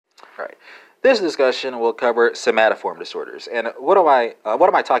right. This discussion will cover somatoform disorders. And what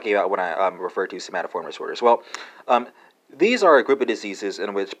am I talking about when I refer to somatoform disorders? Well, these are a group of diseases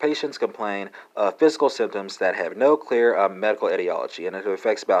in which patients complain of physical symptoms that have no clear medical etiology, and it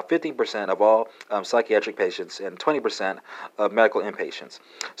affects about 15% of all psychiatric patients and 20% of medical inpatients.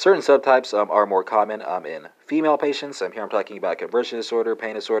 Certain subtypes are more common in female patients. Here I'm talking about conversion disorder,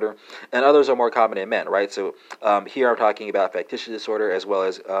 pain disorder, and others are more common in men, right? So here I'm talking about factitious disorder as well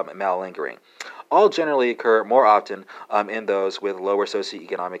as malingering. All generally occur more often in those with lower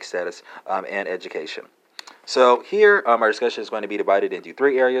socioeconomic status and education. So here, our discussion is going to be divided into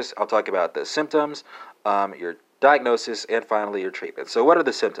three areas. I'll talk about the symptoms, your diagnosis, and finally your treatment. So what are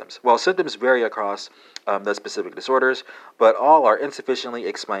the symptoms? Well, symptoms vary across the specific disorders, but all are insufficiently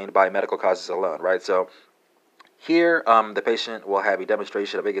explained by medical causes alone, right? So here, the patient will have a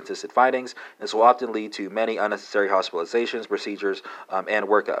demonstration of inconsistent findings. This will often lead to many unnecessary hospitalizations, procedures, and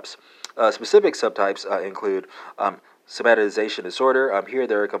workups. Specific subtypes include somatization disorder. Here,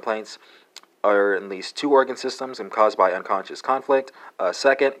 there are complaints are in these two organ systems and caused by unconscious conflict.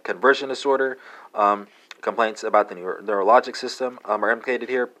 Second, conversion disorder. Complaints about the neurologic system are implicated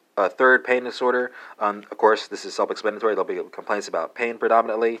here. Third, pain disorder. Of course, this is self-explanatory. There'll be complaints about pain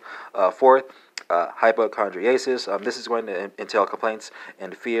predominantly. Fourth, hypochondriasis. This is going to entail complaints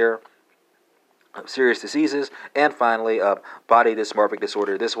and fear of serious diseases. And finally, body dysmorphic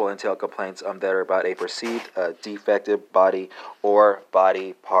disorder. This will entail complaints that are about a perceived defective body or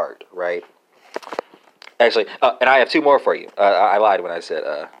body part, right? Actually, and I have two more for you. I lied when I said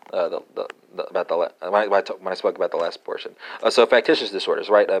when I spoke about the last portion. So factitious disorders,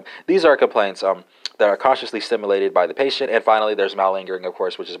 right? These are complaints that are consciously stimulated by the patient, and finally, there's malingering, of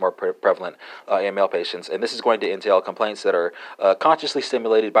course, which is more prevalent in male patients. And this is going to entail complaints that are consciously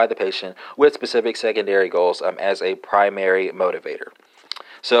stimulated by the patient with specific secondary goals as a primary motivator.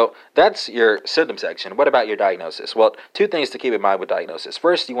 So that's your symptom section. What about your diagnosis? Well, two things to keep in mind with diagnosis.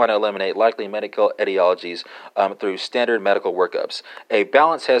 First, you want to eliminate likely medical etiologies through standard medical workups. A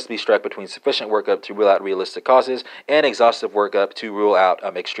balance has to be struck between sufficient workup to rule out realistic causes and exhaustive workup to rule out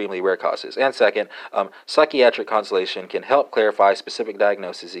extremely rare causes. And second, psychiatric consultation can help clarify specific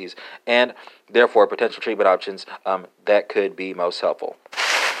diagnoses and therefore potential treatment options that could be most helpful.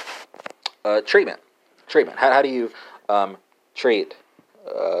 Treatment. How do you treat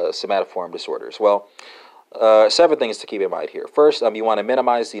somatoform disorders? Well, several things to keep in mind here. First, you want to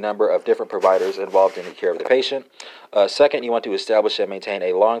minimize the number of different providers involved in the care of the patient. Second, you want to establish and maintain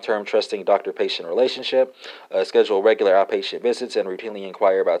a long-term trusting doctor-patient relationship. Schedule regular outpatient visits and routinely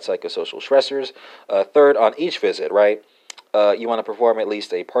inquire about psychosocial stressors. Third, on each visit, right, you want to perform at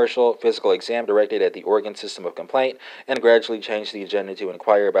least a partial physical exam directed at the organ system of complaint and gradually change the agenda to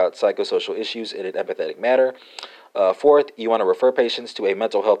inquire about psychosocial issues in an empathetic manner. Fourth, you want to refer patients to a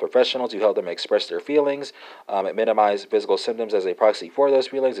mental health professional to help them express their feelings and minimize physical symptoms as a proxy for those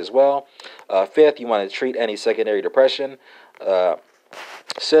feelings as well. Fifth, you want to treat any secondary depression.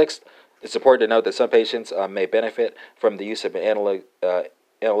 Sixth, it's important to note that some patients may benefit from the use of an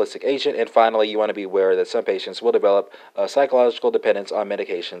analytic agent. And finally, you want to be aware that some patients will develop psychological dependence on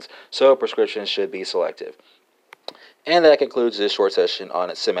medications, so prescriptions should be selective. And that concludes this short session on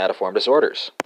somatoform disorders.